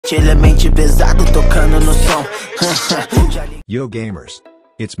beat, elemente pesado tocando no som. Yo gamers.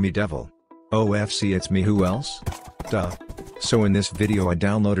 It's me DeViL. OFC, it's me, who else? Duh. So in this video I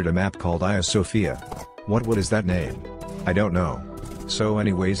downloaded a map called Hagia Sophia. What is that name? I don't know. So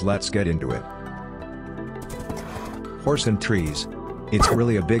anyways, let's get into it. Horse and trees. It's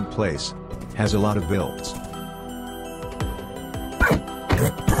really a big place. Has a lot of builds.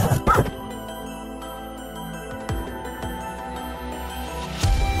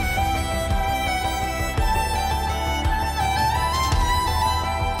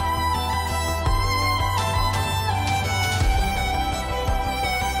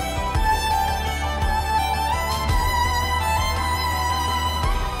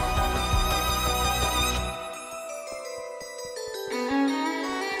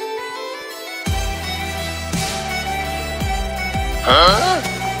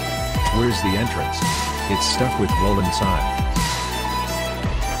 Where's the entrance? It's stuck with wool inside.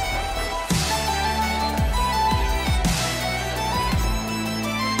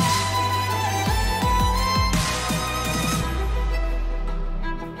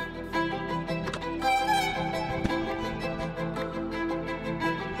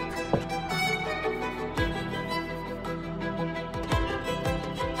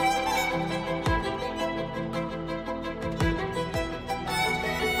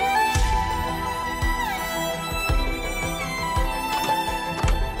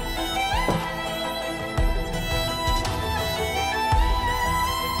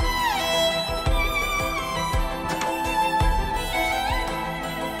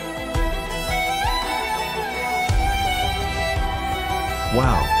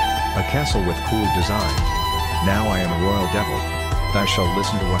 Wow! A castle with cool design. Now I am a royal devil. Thou shalt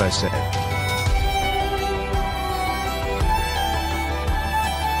listen to what I say.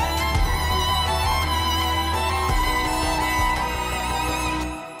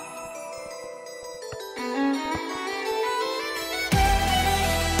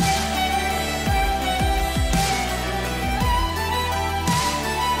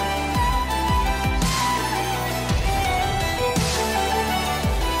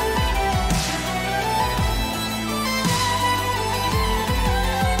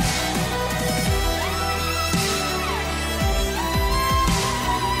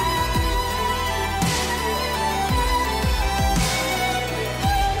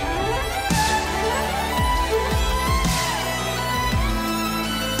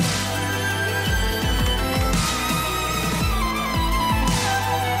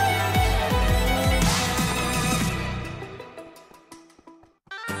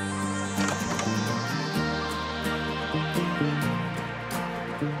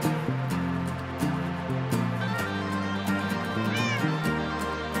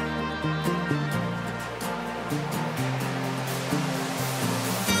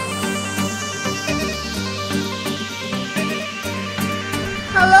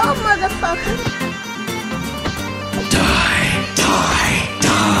 Hello, motherfucker. Die, die,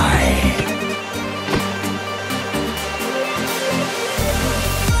 die.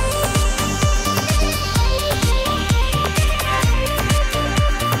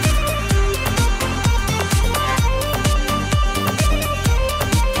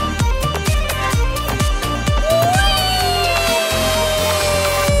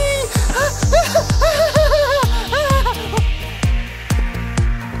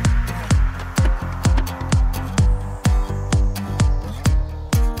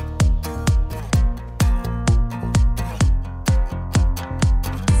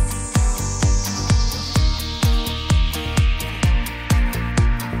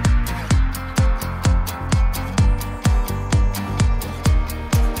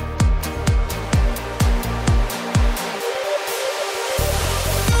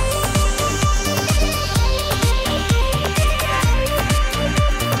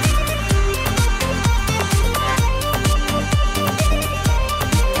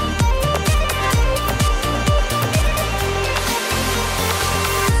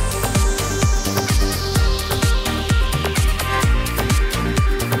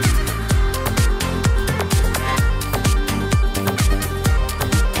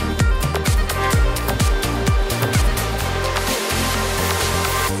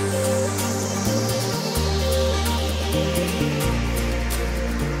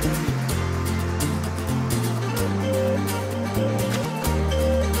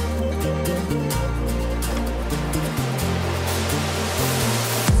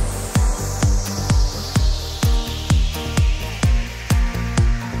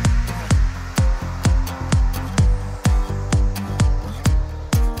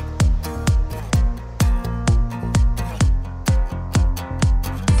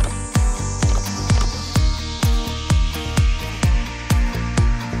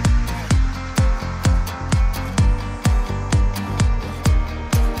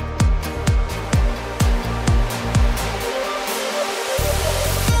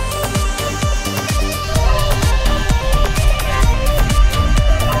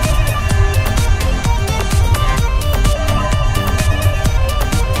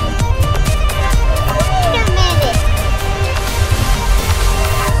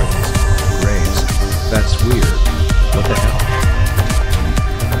 That's weird. What the hell?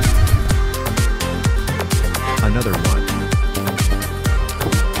 Another one.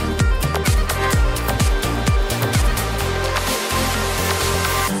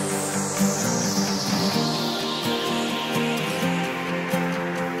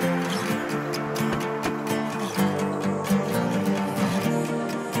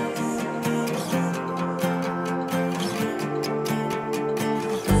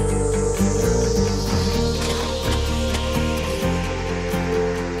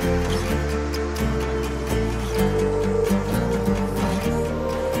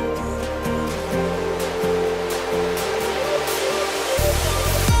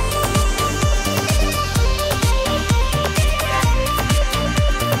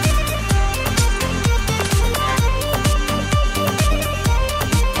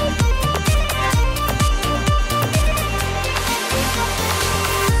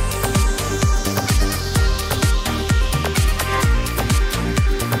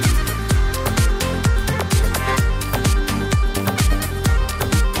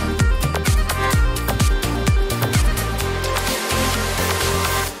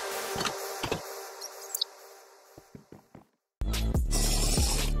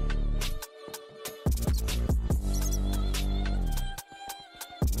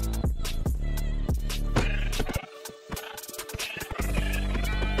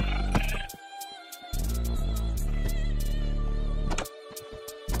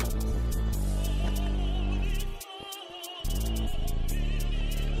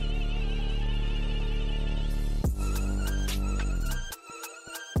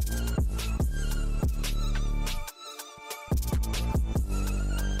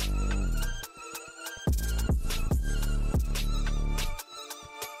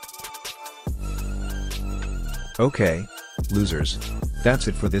 Okay, losers. That's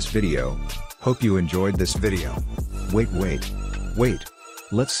it for this video. Hope you enjoyed this video. Wait.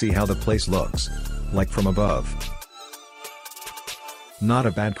 Let's see how the place looks. Like from above. Not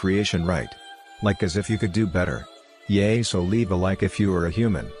a bad creation, right? Like as if you could do better. Yay, so leave a like if you are a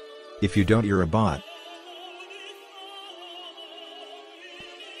human. If you don't, you're a bot.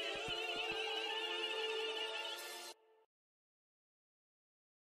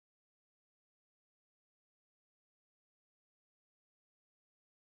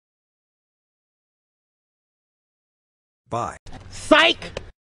 Bye. Psych!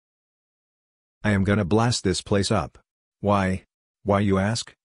 I am gonna blast this place up. Why? Why, you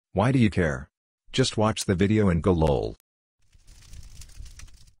ask? Why do you care? Just watch the video and go lol.